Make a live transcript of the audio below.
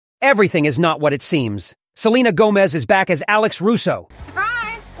Everything is not what it seems. Selena Gomez is back as Alex Russo.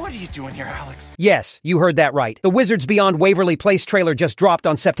 Surprise! What are you doing here, Alex? Yes, you heard that right. The Wizards Beyond Waverly Place trailer just dropped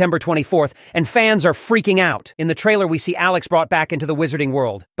on September 24th, and fans are freaking out. In the trailer, we see Alex brought back into the wizarding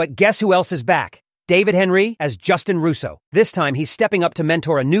world. But guess who else is back? David Henrie as Justin Russo. This time, he's stepping up to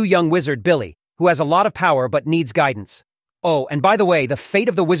mentor a new young wizard, Billy, who has a lot of power but needs guidance. Oh, and by the way, the fate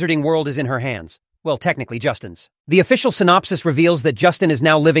of the wizarding world is in her hands. Well, technically Justin's. The official synopsis reveals that Justin is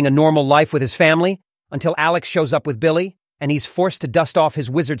now living a normal life with his family until Alex shows up with Billy, and he's forced to dust off his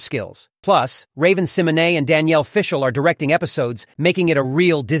wizard skills. Plus, Raven-Symoné and Danielle Fishel are directing episodes, making it a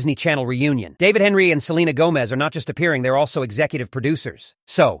real Disney Channel reunion. David Henrie and Selena Gomez are not just appearing, they're also executive producers.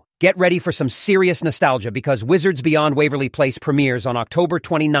 So, get ready for some serious nostalgia because Wizards Beyond Waverly Place premieres on October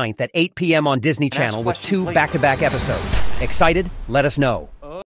 29th at 8 p.m. on Disney Channel with 2 back-to-back episodes. Excited? Let us know.